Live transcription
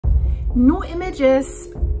New images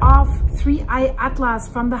of 3I Atlas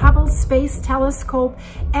from the Hubble Space Telescope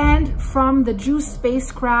and from the JUICE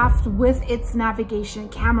spacecraft with its navigation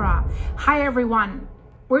camera. Hi everyone.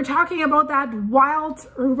 We're talking about that wild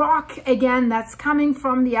rock again that's coming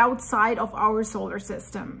from the outside of our solar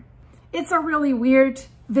system. It's a really weird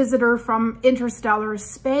visitor from interstellar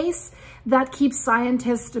space that keeps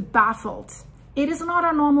scientists baffled. It is not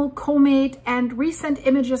a normal comet, and recent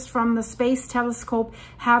images from the Space Telescope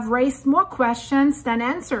have raised more questions than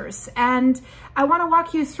answers. And I want to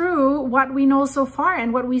walk you through what we know so far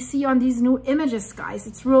and what we see on these new images, guys.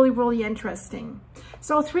 It's really interesting.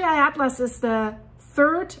 So 3I Atlas is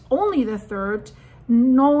only the third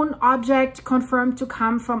known object confirmed to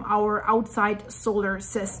come from our outside solar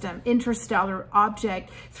system, interstellar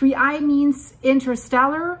object. 3I means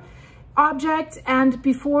interstellar object, and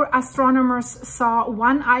before astronomers saw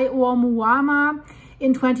 1I Oumuamua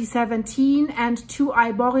in 2017 and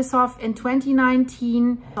 2I Borisov in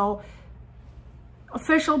 2019. So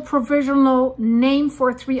official provisional name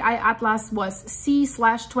for 3I Atlas was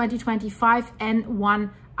C/2025 N1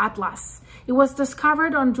 Atlas. It was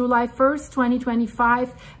discovered on July 1st,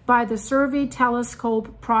 2025 by the survey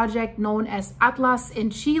telescope project known as Atlas in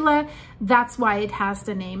Chile. That's why it has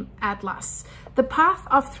the name Atlas. The path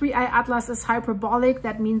of 3I Atlas is hyperbolic.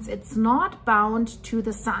 That means it's not bound to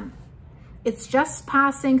the sun. It's just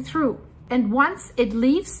passing through. And once it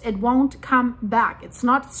leaves, it won't come back. It's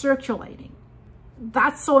not circulating.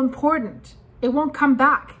 That's so important. It won't come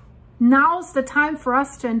back. Now's the time for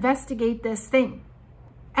us to investigate this thing.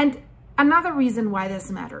 And another reason why this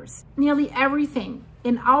matters, nearly everything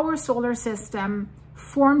in our solar system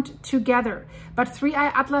formed together, but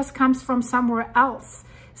 3I Atlas comes from somewhere else.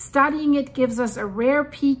 Studying it gives us a rare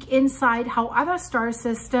peek inside how other star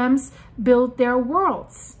systems build their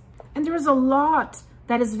worlds. And there's a lot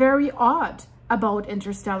that is very odd about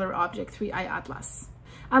interstellar object 3I Atlas.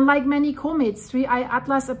 Unlike many comets, 3I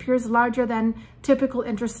Atlas appears larger than typical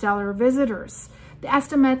interstellar visitors. The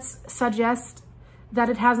estimates suggest that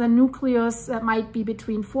it has a nucleus that might be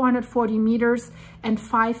between 440 meters and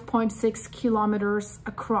 5.6 kilometers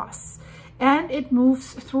across. And it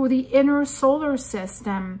moves through the inner solar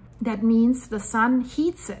system. That means the sun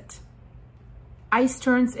heats it. Ice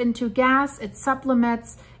turns into gas, it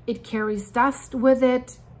sublimates, it carries dust with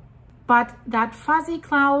it. But that fuzzy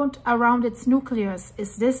cloud around its nucleus,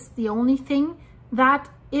 is this the only thing that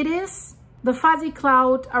it is? The fuzzy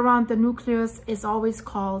cloud around the nucleus is always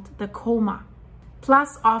called the coma,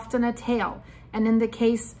 plus often a tail. And in the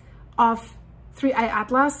case of 3I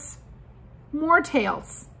Atlas, more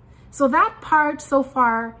tails. So that part so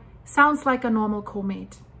far sounds like a normal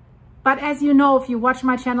comet. But as you know, if you watch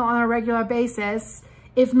my channel on a regular basis,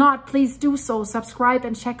 if not, please do so. Subscribe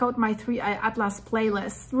and check out my 3I Atlas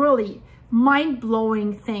playlist. Really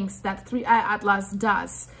mind-blowing things that 3I Atlas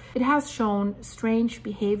does. It has shown strange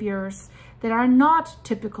behaviors that are not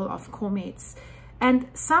typical of comets. And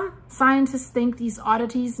some scientists think these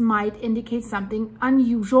oddities might indicate something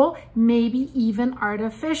unusual, maybe even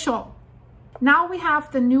artificial. Now we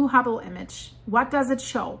have the new Hubble image. What does it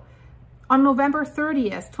show? On November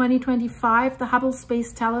 30th, 2025, the Hubble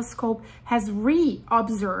Space Telescope has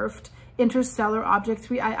re-observed interstellar object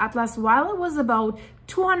 3I Atlas while it was about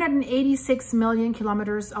 286 million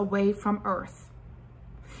kilometers away from Earth.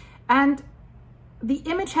 And the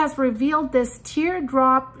image has revealed this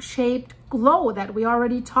teardrop-shaped glow that we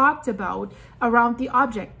already talked about around the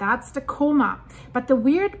object. That's the coma. But the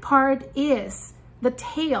weird part is the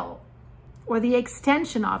tail, or the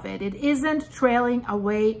extension of it. It isn't trailing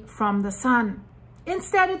away from the sun.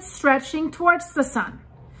 Instead, it's stretching towards the sun.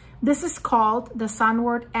 This is called the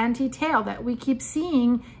sunward anti-tail that we keep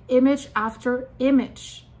seeing image after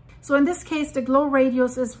image. So in this case, the glow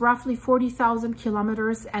radius is roughly 40,000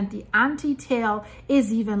 kilometers and the anti-tail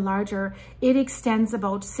is even larger. It extends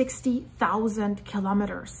about 60,000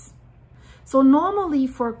 kilometers. So normally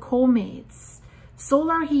for comets,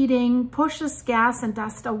 solar heating pushes gas and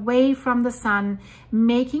dust away from the sun,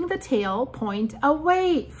 making the tail point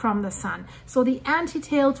away from the sun. So the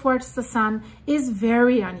anti-tail towards the sun is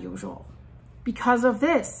very unusual. Because of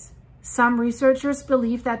this, some researchers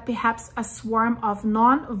believe that perhaps a swarm of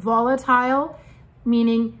non-volatile,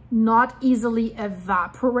 meaning not easily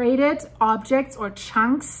evaporated objects or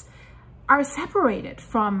chunks are separated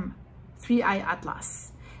from 3I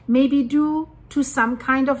Atlas, maybe due to some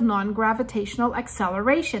kind of non-gravitational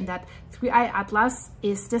acceleration that 3I Atlas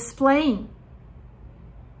is displaying.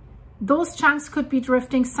 Those chunks could be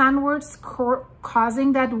drifting sunwards,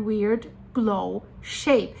 causing that weird glow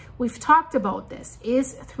shape. We've talked about this.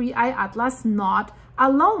 Is 3I Atlas not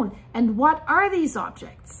alone? And what are these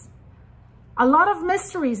objects? A lot of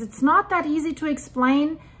mysteries. It's not that easy to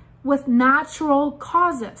explain with natural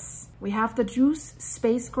causes. We have the JUICE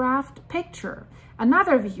spacecraft picture,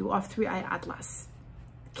 another view of 3I Atlas.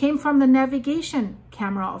 Came from the navigation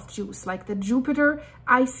camera of JUICE, like the Jupiter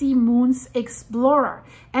Icy Moons Explorer.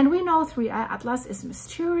 And we know 3I Atlas is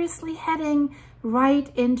mysteriously heading right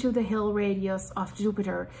into the Hill radius of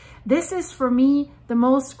Jupiter. This is, for me, the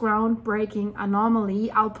most groundbreaking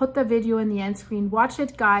anomaly. I'll put the video in the end screen. Watch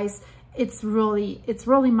it, guys. It's really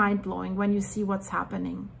mind-blowing when you see what's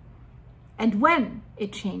happening and when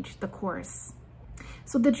it changed the course.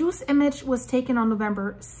 So the JUICE image was taken on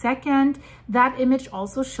November 2nd. That image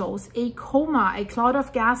also shows a coma, a cloud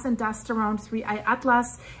of gas and dust around 3I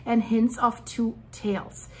Atlas and hints of two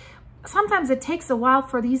tails. Sometimes it takes a while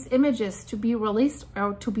for these images to be released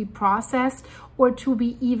or to be processed or to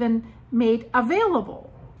be even made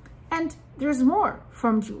available. And there's more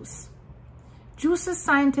from JUICE. JUICE's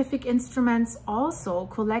scientific instruments also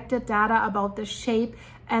collected data about the shape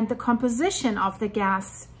and the composition of the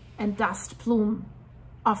gas and dust plume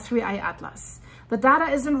of 3I Atlas. The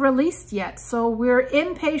data isn't released yet, so we're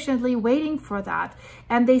impatiently waiting for that.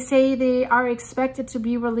 And they say they are expected to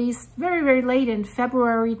be released very, very late in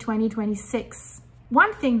February 2026.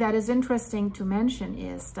 One thing that is interesting to mention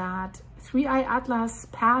is that 3I Atlas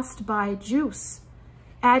passed by JUICE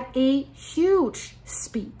at a huge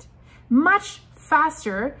speed, much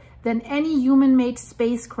faster than any human-made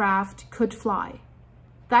spacecraft could fly.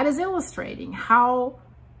 That is illustrating how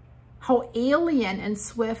alien and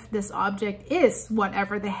swift this object is,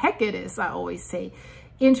 whatever the heck it is, I always say.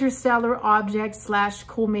 Interstellar object /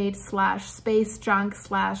 comet / space junk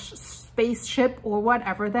 / spaceship, or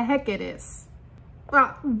whatever the heck it is.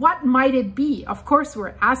 Well, what might it be? Of course,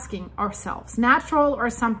 we're asking ourselves, natural or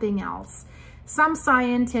something else. Some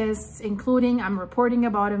scientists, including, I'm reporting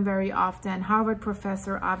about him very often, Harvard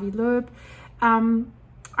professor Avi Loeb,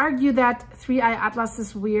 argue that 3I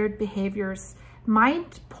Atlas's weird behaviors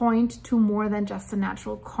might point to more than just the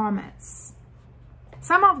natural comets.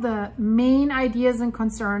 Some of the main ideas and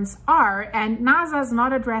concerns are, and NASA's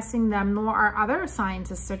not addressing them, nor are other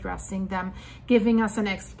scientists addressing them, giving us an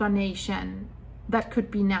explanation that could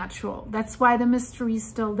be natural. That's why the mystery is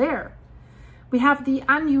still there. We have the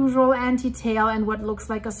unusual anti-tail and what looks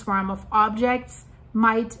like a swarm of objects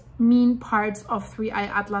might mean parts of 3I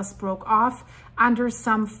Atlas broke off under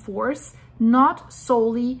some force, not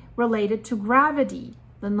solely related to gravity,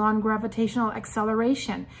 the non-gravitational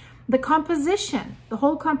acceleration. The composition, the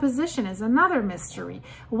whole composition is another mystery.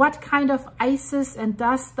 What kind of ices and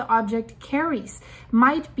dust the object carries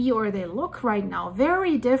might be, or they look right now,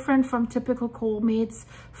 very different from typical comets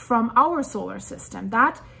from our solar system.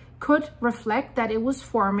 That could reflect that it was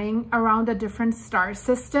forming around a different star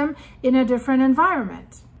system in a different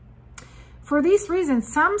environment. For these reasons,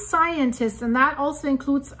 some scientists, and that also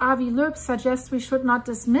includes Avi Loeb, suggest we should not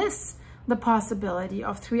dismiss the possibility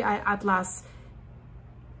of 3I Atlas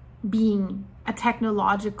being a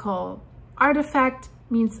technological artifact.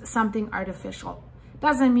 Means something artificial.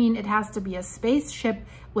 Doesn't mean it has to be a spaceship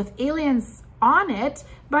with aliens on it,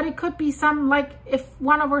 but it could be some, like if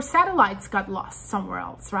one of our satellites got lost somewhere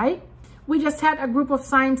else, right? We just had a group of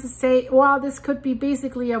scientists say, well, this could be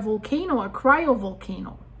basically a volcano, a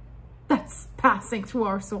cryovolcano that's passing through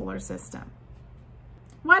our solar system.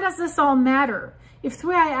 Why does this all matter? If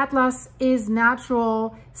 3I Atlas is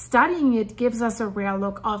natural, studying it gives us a rare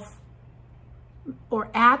look of or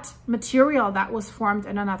at material that was formed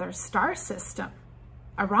in another star system,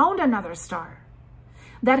 around another star.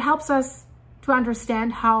 That helps us to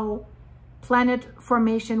understand how planet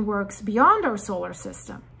formation works beyond our solar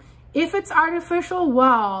system. If it's artificial,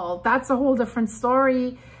 well, that's a whole different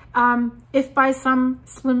story. If by some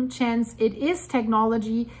slim chance it is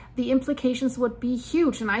technology, the implications would be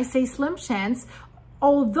huge. And I say slim chance,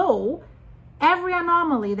 although every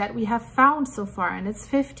anomaly that we have found so far, and it's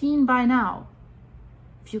 15 by now,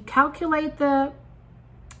 if you calculate the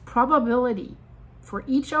probability for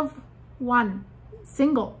each of one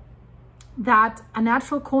single, that a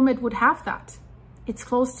natural comet would have that, it's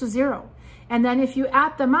close to 0. And then if you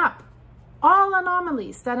add them up, all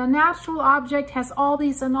anomalies, that a natural object has all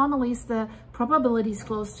these anomalies, the probability is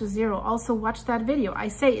close to 0. Also watch that video. I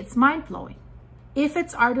say it's mind-blowing. If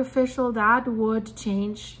it's artificial, that would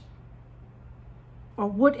change or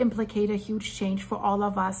would implicate a huge change for all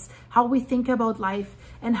of us, how we think about life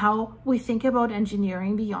and how we think about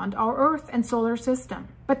engineering beyond our Earth and solar system.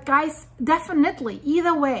 But guys, definitely,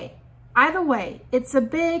 either way, it's a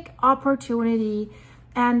big opportunity.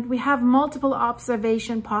 And we have multiple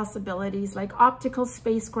observation possibilities like optical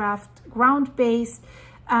spacecraft, ground-based,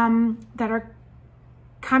 that are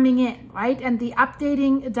coming in, right? And the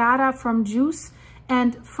updating data from JUICE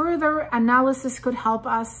and further analysis could help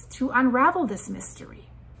us to unravel this mystery.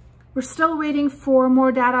 We're still waiting for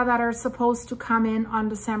more data that are supposed to come in on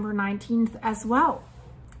December 19th as well.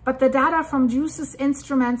 But the data from JUICE's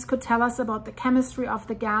instruments could tell us about the chemistry of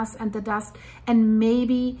the gas and the dust and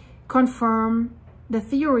maybe confirm the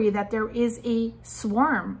theory that there is a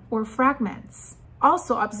swarm or fragments.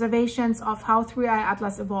 Also, observations of how 3I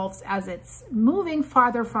Atlas evolves as it's moving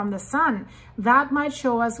farther from the sun, that might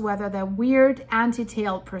show us whether the weird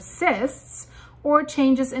anti-tail persists or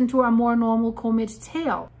changes into a more normal comet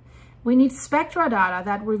tail. We need spectra data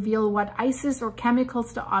that reveal what ices or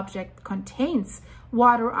chemicals the object contains: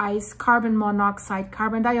 water, ice, carbon monoxide,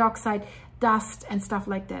 carbon dioxide, dust, and stuff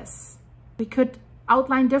like this. We could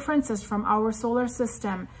outline differences from our solar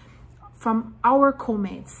system, from our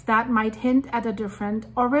comets that might hint at a different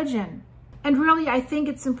origin. And really, I think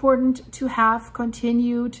it's important to have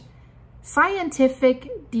continued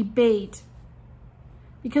scientific debate,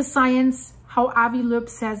 because science, how Avi Loeb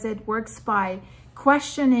says it, works by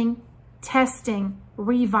questioning, testing,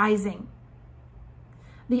 revising.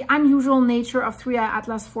 The unusual nature of 3I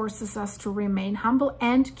Atlas forces us to remain humble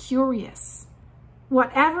and curious.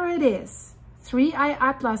 Whatever it is, 3I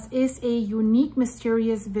Atlas is a unique,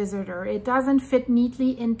 mysterious visitor. It doesn't fit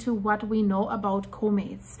neatly into what we know about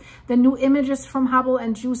comets. The new images from Hubble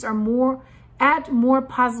and JUICE add more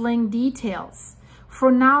puzzling details.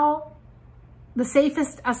 For now, the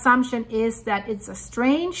safest assumption is that it's a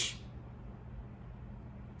strange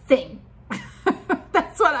thing.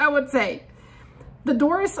 That's what I would say. The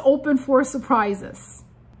door is open for surprises.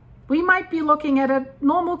 We might be looking at a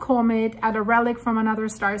normal comet, at a relic from another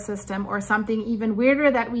star system, or something even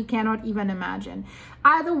weirder that we cannot even imagine.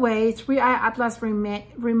 Either way, 3I Atlas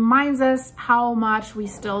reminds us how much we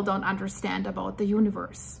still don't understand about the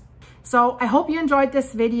universe. So I hope you enjoyed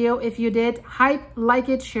this video. If you did, hype, like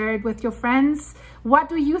it, share it with your friends. What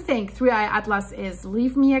do you think 3I Atlas is?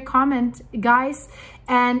 Leave me a comment, guys.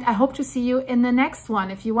 And I hope to see you in the next one.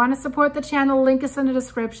 If you want to support the channel, link is in the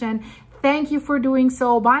description. Thank you for doing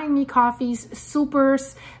so, buying me coffees,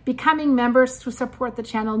 supers, becoming members to support the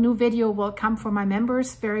channel. New video will come for my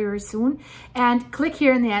members very, very soon. And click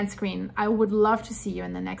here in the end screen. I would love to see you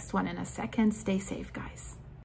in the next one in a second. Stay safe, guys.